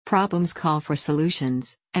Problems call for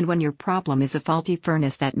solutions, and when your problem is a faulty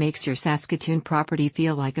furnace that makes your Saskatoon property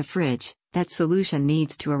feel like a fridge, that solution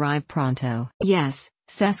needs to arrive pronto. Yes,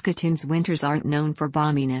 Saskatoon's winters aren't known for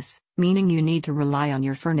balminess, meaning you need to rely on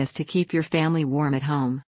your furnace to keep your family warm at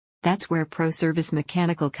home. That's where ProService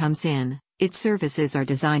Mechanical comes in. Its services are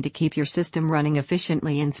designed to keep your system running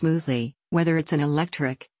efficiently and smoothly, whether it's an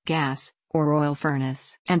electric, gas, or oil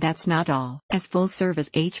furnace. And that's not all. As full-service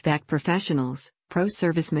HVAC professionals,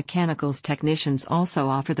 ProService Mechanical's technicians also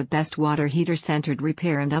offer the best water heater-centered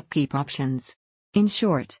repair and upkeep options. In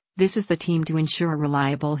short, this is the team to ensure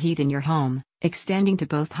reliable heat in your home, extending to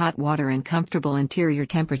both hot water and comfortable interior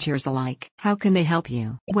temperatures alike. How can they help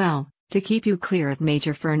you? Well, to keep you clear of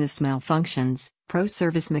major furnace malfunctions,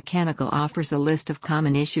 ProService Mechanical offers a list of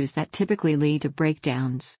common issues that typically lead to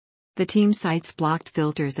breakdowns. The team cites blocked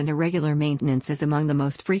filters and irregular maintenance as among the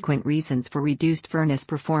most frequent reasons for reduced furnace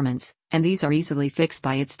performance, and these are easily fixed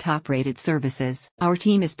by its top-rated services. Our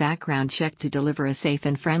team is background checked to deliver a safe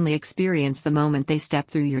and friendly experience the moment they step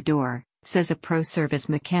through your door, says a ProService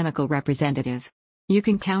Mechanical representative. You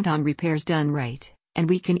can count on repairs done right, and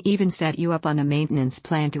we can even set you up on a maintenance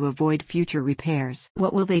plan to avoid future repairs.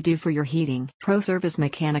 What will they do for your heating? ProService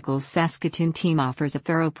Mechanical's Saskatoon team offers a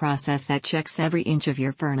thorough process that checks every inch of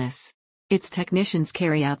your furnace. Its technicians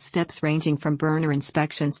carry out steps ranging from burner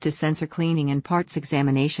inspections to sensor cleaning and parts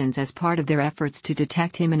examinations as part of their efforts to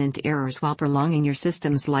detect imminent errors while prolonging your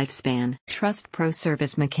system's lifespan. Trust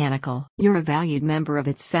ProService Mechanical. You're a valued member of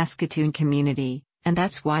its Saskatoon community, and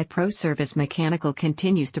that's why ProService Mechanical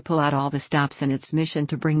continues to pull out all the stops in its mission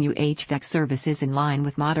to bring you HVAC services in line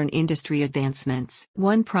with modern industry advancements.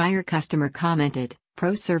 One prior customer commented,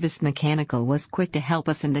 "ProService Mechanical was quick to help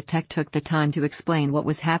us and the tech took the time to explain what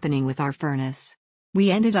was happening with our furnace. We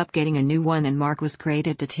ended up getting a new one and Mark was great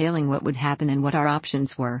at detailing what would happen and what our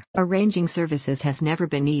options were." Arranging services has never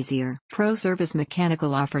been easier. ProService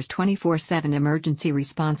Mechanical offers 24/7 emergency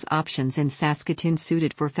response options in Saskatoon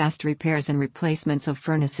suited for fast repairs and replacements of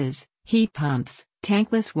furnaces, heat pumps,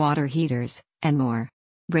 tankless water heaters, and more.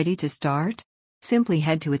 Ready to start? Simply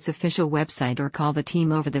head to its official website or call the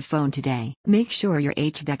team over the phone today. Make sure your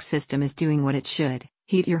HVAC system is doing what it should.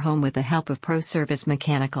 Heat your home with the help of ProService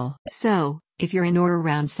Mechanical. So, if you're in or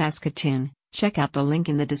around Saskatoon, check out the link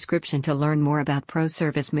in the description to learn more about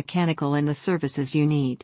ProService Mechanical and the services you need.